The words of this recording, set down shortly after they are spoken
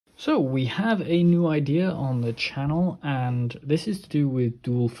So we have a new idea on the channel, and this is to do with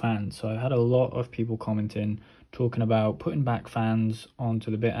dual fans. So I had a lot of people commenting, talking about putting back fans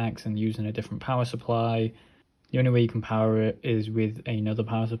onto the BitAxe and using a different power supply. The only way you can power it is with another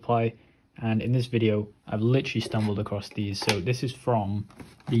power supply. And in this video, I've literally stumbled across these. So this is from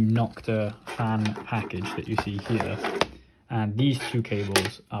the Nocta fan package that you see here. And these two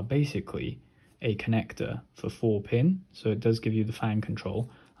cables are basically a connector for 4-pin. So it does give you the fan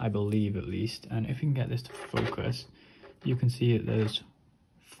control, I believe at least. And if you can get this to focus, you can see it, there's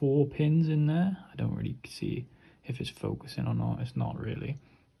 4 pins in there. I don't really see if it's focusing or not. It's not really.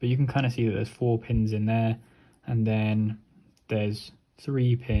 But you can kind of see that there's 4 pins in there. And then there's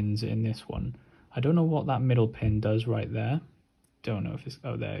 3 pins in this one. I don't know what that middle pin does right there. Don't know if it's,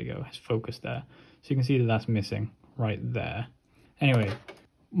 oh, there you go, it's focused there. So you can see that that's missing right there. Anyway,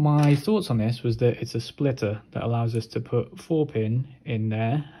 my thoughts on this was that it's a splitter that allows us to put 4-pin in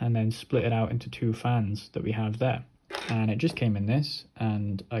there and then split it out into 2 fans that we have there. And it just came in this,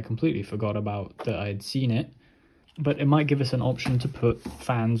 and I completely forgot about that I'd seen it. But it might give us an option to put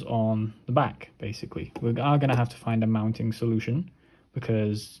fans on the back, basically. We are going to have to find a mounting solution,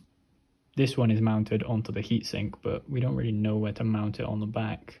 because this one is mounted onto the heatsink, but we don't really know where to mount it on the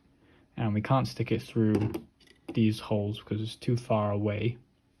back. And we can't stick it through these holes because it's too far away.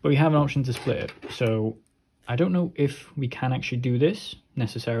 But we have an option to split it. So I don't know if we can actually do this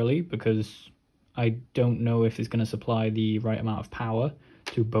necessarily, because I don't know if it's going to supply the right amount of power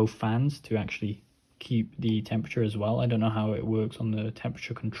to both fans to actually keep the temperature as well. I don't know how it works on the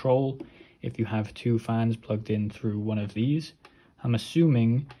temperature control if you have 2 fans plugged in through one of these. I'm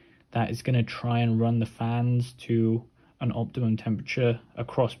assuming that it's going to try and run the fans to an optimum temperature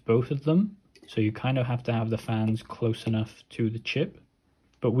across both of them. So you kind of have to have the fans close enough to the chip.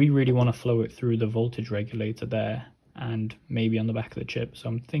 But we really want to flow it through the voltage regulator there and maybe on the back of the chip. So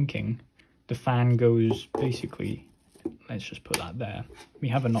I'm thinking the fan goes basically, let's just put that there. We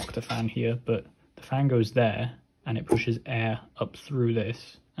have a Nocta fan here, but the fan goes there and it pushes air up through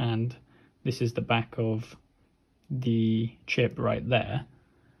this. And this is the back of the chip right there.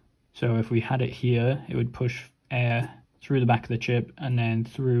 So if we had it here, it would push air through the back of the chip and then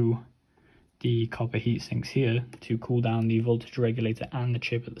through the copper heat sinks here to cool down the voltage regulator and the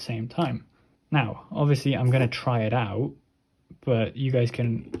chip at the same time. Now, obviously I'm going to try it out, but you guys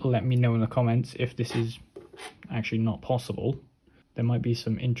can let me know in the comments if this is actually not possible. There might be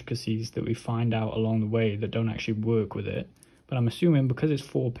some intricacies that we find out along the way that don't actually work with it, but I'm assuming because it's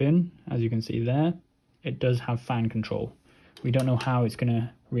 4-pin, as you can see there, it does have fan control. We don't know how it's going to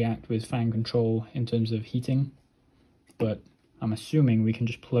react with fan control in terms of heating, but I'm assuming we can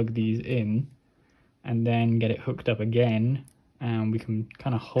just plug these in and then get it hooked up again, and we can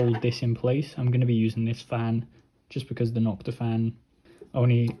kind of hold this in place. I'm going to be using this fan just because the Nocta fan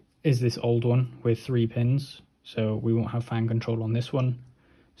only is this old one with 3 pins, so we won't have fan control on this one.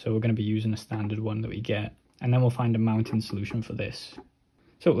 So we're going to be using a standard one that we get, and then we'll find a mounting solution for this.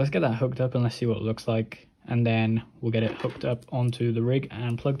 So let's get that hooked up and let's see what it looks like, and then we'll get it hooked up onto the rig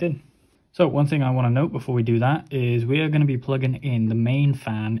and plugged in. So one thing I want to note before we do that is we are going to be plugging in the main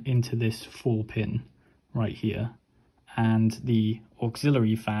fan into this 4-pin right here, and the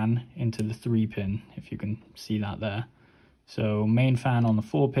auxiliary fan into the 3-pin, if you can see that there. So main fan on the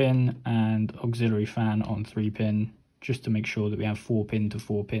 4-pin and auxiliary fan on 3-pin, just to make sure that we have 4-pin to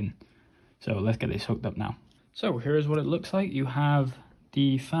 4-pin. So let's get this hooked up now. So here's what it looks like. You have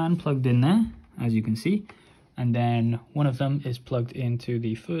the fan plugged in there, as you can see, and then one of them is plugged into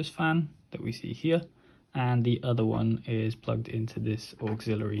the first fan that we see here, and the other one is plugged into this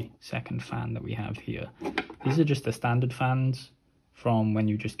auxiliary second fan that we have here. These are just the standard fans from when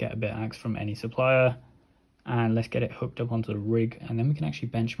you just get a BitAxe from any supplier. And let's get it hooked up onto the rig, and then we can actually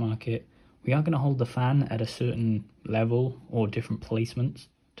benchmark it. We are going to hold the fan at a certain level or different placements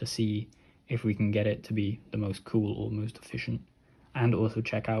to see if we can get it to be the most cool or most efficient, and also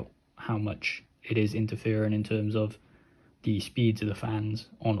check out how much it is interfering in terms of the speeds of the fans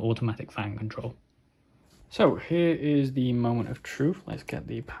on automatic fan control. So here is the moment of truth. Let's get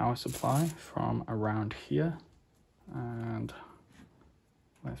the power supply from around here, and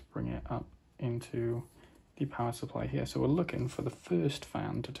let's bring it up into the power supply here. So we're looking for the first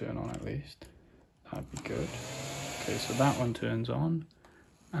fan to turn on at least. That'd be good. Okay, so that one turns on,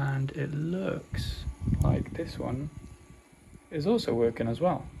 and it looks like this one is also working as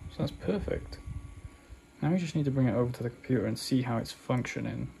well. So that's perfect. Now we just need to bring it over to the computer and see how it's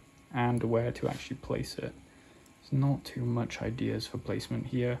functioning and where to actually place it. There's not too much ideas for placement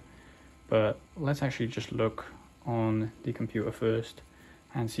here, but let's actually just look on the computer first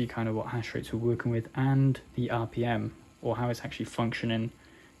and see kind of what hash rates we're working with and the RPM, or how it's actually functioning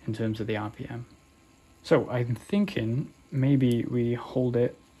in terms of the RPM. So I'm thinking maybe we hold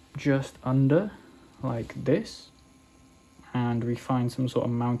it just under like this, and we find some sort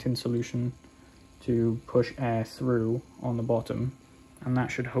of mounting solution to push air through on the bottom, and that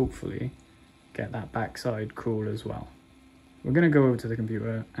should hopefully get that backside cool as well. We're going to go over to the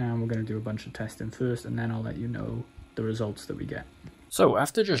computer and we're going to do a bunch of testing first, and then I'll let you know the results that we get. So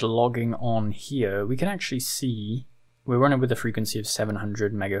after just logging on here, we can actually see we're running with a frequency of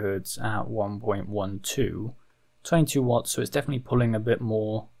 700 megahertz at 1.12, 22 watts, so it's definitely pulling a bit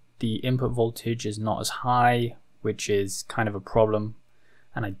more. The input voltage is not as high, which is kind of a problem,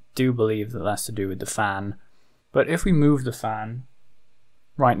 and I do believe that that's to do with the fan. But if we move the fan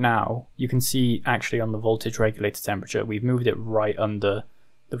right now, you can see actually on the voltage regulator temperature, we've moved it right under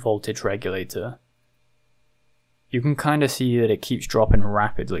the voltage regulator. You can kind of see that it keeps dropping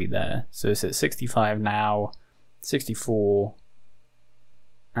rapidly there. So it's at 65 now, 64,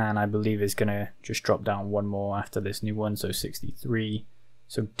 and I believe it's gonna just drop down one more after this new one, so 63.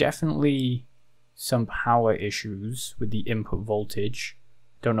 So definitely some power issues with the input voltage.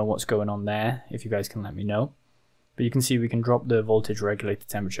 Don't know what's going on there, if you guys can let me know. But you can see we can drop the voltage regulator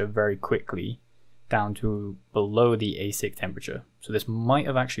temperature very quickly down to below the ASIC temperature. So this might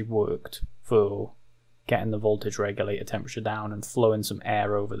have actually worked for getting the voltage regulator temperature down and flowing some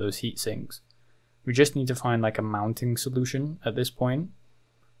air over those heat sinks. We just need to find like a mounting solution at this point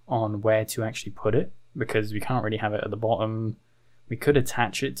on where to actually put it, because we can't really have it at the bottom. We could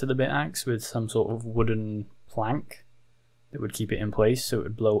attach it to the BitAxe with some sort of wooden plank that would keep it in place so it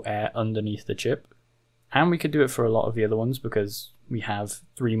would blow air underneath the chip. And we could do it for a lot of the other ones because we have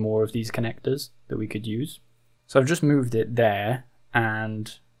 3 more of these connectors that we could use. So I've just moved it there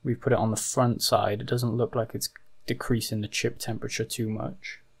and we've put it on the front side. It doesn't look like it's decreasing the chip temperature too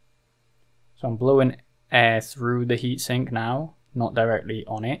much. So I'm blowing air through the heatsink now, not directly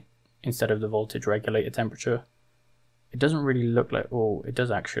on it, instead of the voltage regulator temperature. It doesn't really look like, oh, it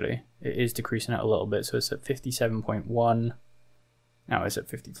does actually. It is decreasing it a little bit, so it's at 57.1. Now it's at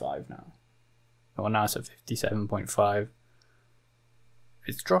 55 now. Well, now it's at 57.5.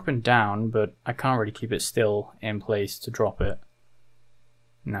 It's dropping down, but I can't really keep it still in place to drop it.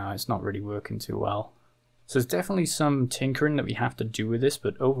 No, it's not really working too well. So there's definitely some tinkering that we have to do with this,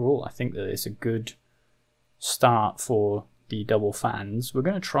 but overall I think that it's a good start for the double fans. We're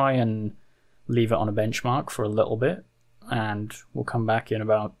going to try and leave it on a benchmark for a little bit, and we'll come back in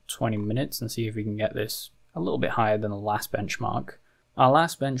about 20 minutes and see if we can get this a little bit higher than the last benchmark. Our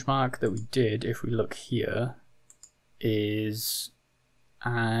last benchmark that we did, if we look here, is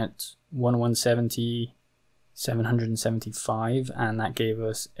at 1170, 775, and that gave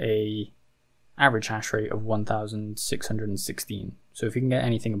us a average hash rate of 1616. So if we can get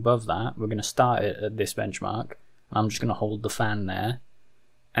anything above that, we're going to start it at this benchmark. I'm just going to hold the fan there,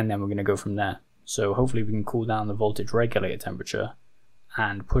 and then we're going to go from there. So hopefully we can cool down the voltage regulator temperature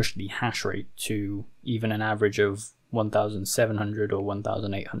and push the hash rate to even an average of 1700 or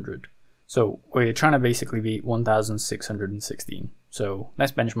 1800. So we're trying to basically beat 1616. So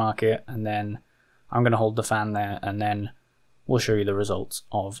let's benchmark it, and then I'm going to hold the fan there, and then we'll show you the results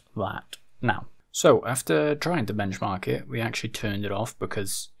of that now. So after trying to benchmark it, we actually turned it off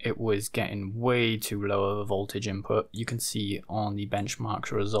because it was getting way too low of a voltage input. You can see on the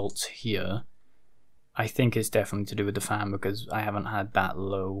benchmark results here, I think it's definitely to do with the fan because I haven't had that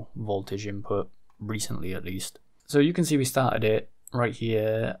low voltage input recently, at least. So you can see we started it right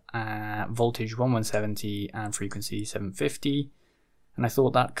here at voltage 1170 and frequency 750, and I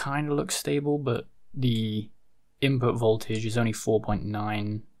thought that kind of looks stable, but the input voltage is only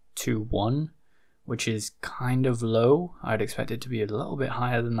 4.921, which is kind of low. I'd expect it to be a little bit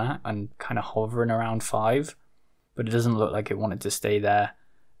higher than that and kind of hovering around 5, but it doesn't look like it wanted to stay there.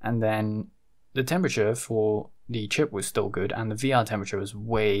 And then the temperature for the chip was still good, and the VR temperature was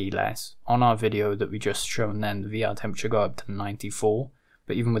way less. On our video that we just shown then, the VR temperature got up to 94,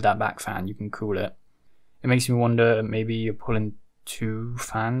 but even with that back fan you can cool it. It makes me wonder, maybe you're pulling 2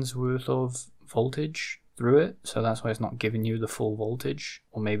 fans worth of voltage through it, so that's why it's not giving you the full voltage,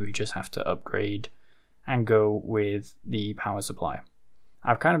 or maybe we just have to upgrade and go with the power supply.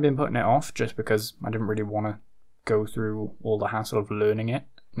 I've kind of been putting it off just because I didn't really want to go through all the hassle of learning it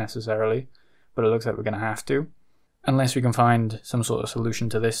necessarily, but it looks like we're going to have to, unless we can find some sort of solution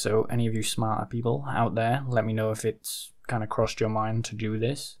to this. So any of you smarter people out there, let me know if it's kind of crossed your mind to do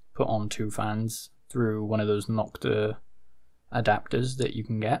this. Put on 2 fans through one of those Nocta adapters that you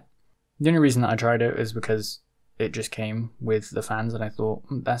can get. The only reason that I tried it is because it just came with the fans, and I thought,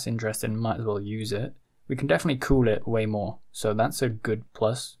 that's interesting, might as well use it. We can definitely cool it way more, so that's a good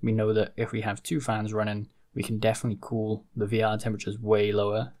plus. We know that if we have 2 fans running, we can definitely cool the VR temperatures way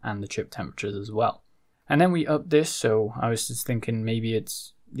lower and the chip temperatures as well. And then we up this, so I was just thinking maybe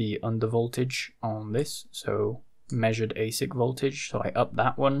it's the under voltage on this, so measured ASIC voltage, so I up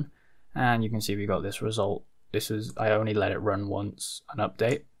that one, and you can see we got this result. I only let it run once, an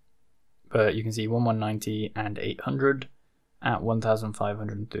update, but you can see 1190 and 800 at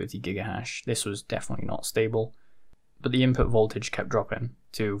 1530 gigahash. This was definitely not stable, but the input voltage kept dropping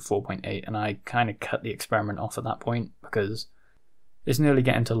to 4.8, and I kind of cut the experiment off at that point because it's nearly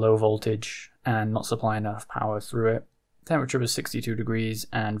getting to low voltage and not supplying enough power through it. Temperature was 62 degrees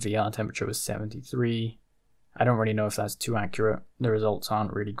and VR temperature was 73. I don't really know if that's too accurate. The results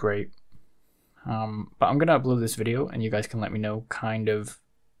aren't really great. But I'm going to upload this video and you guys can let me know kind of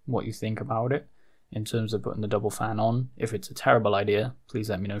what you think about it in terms of putting the double fan on. If it's a terrible idea, please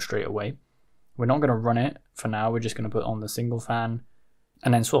let me know straight away. We're not going to run it for now. We're just going to put on the single fan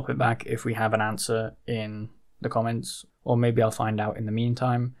and then swap it back if we have an answer in the comments, or maybe I'll find out in the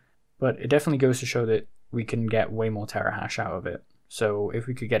meantime. But it definitely goes to show that we can get way more terahash out of it. So if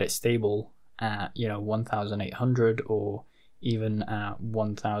we could get it stable at 1800 or even at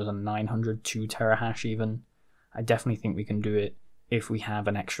 1900, 2 terahash even, I definitely think we can do it if we have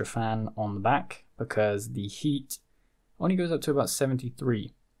an extra fan on the back, because the heat only goes up to about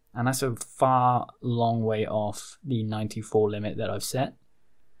 73, and that's a long way off the 94 limit that I've set.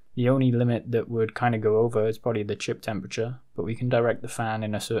 The only limit that would kind of go over is probably the chip temperature, but we can direct the fan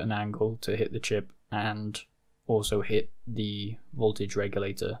in a certain angle to hit the chip and also hit the voltage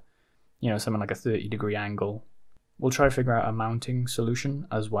regulator, something like a 30-degree angle. We'll try to figure out a mounting solution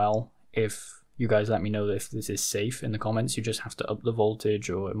as well. If you guys let me know if this is safe in the comments, you just have to up the voltage,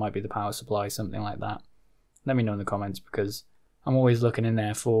 or it might be the power supply, something like that. Let me know in the comments, because I'm always looking in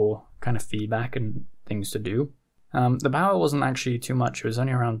there for kind of feedback and things to do. The power wasn't actually too much. It was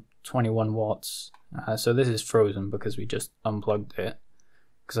only around 21 watts. So this is frozen because we just unplugged it,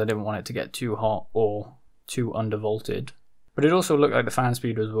 because I didn't want it to get too hot or too undervolted. But it also looked like the fan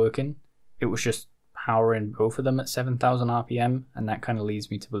speed was working. It was just powering both of them at 7,000 RPM, and that kind of leads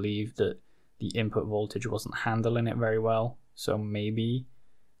me to believe that the input voltage wasn't handling it very well. So maybe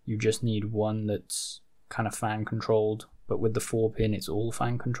you just need one that's kind of fan controlled, but with the 4-pin it's all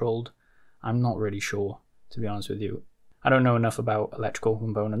fan controlled. I'm not really sure, to be honest with you. I don't know enough about electrical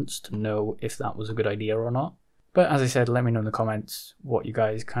components to know if that was a good idea or not. But as I said, let me know in the comments what you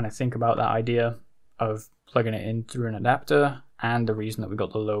guys kind of think about that idea of plugging it in through an adapter, and the reason that we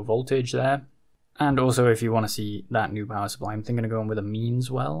got the low voltage there. And also, if you want to see that new power supply, I'm thinking of going with a means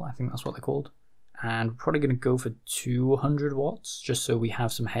well, I think that's what they're called. And we're probably going to go for 200 watts, just so we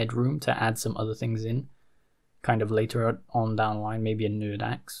have some headroom to add some other things in, kind of later on down the line, maybe a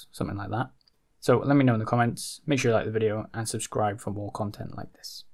NerdAxe, something like that. So let me know in the comments, make sure you like the video and subscribe for more content like this.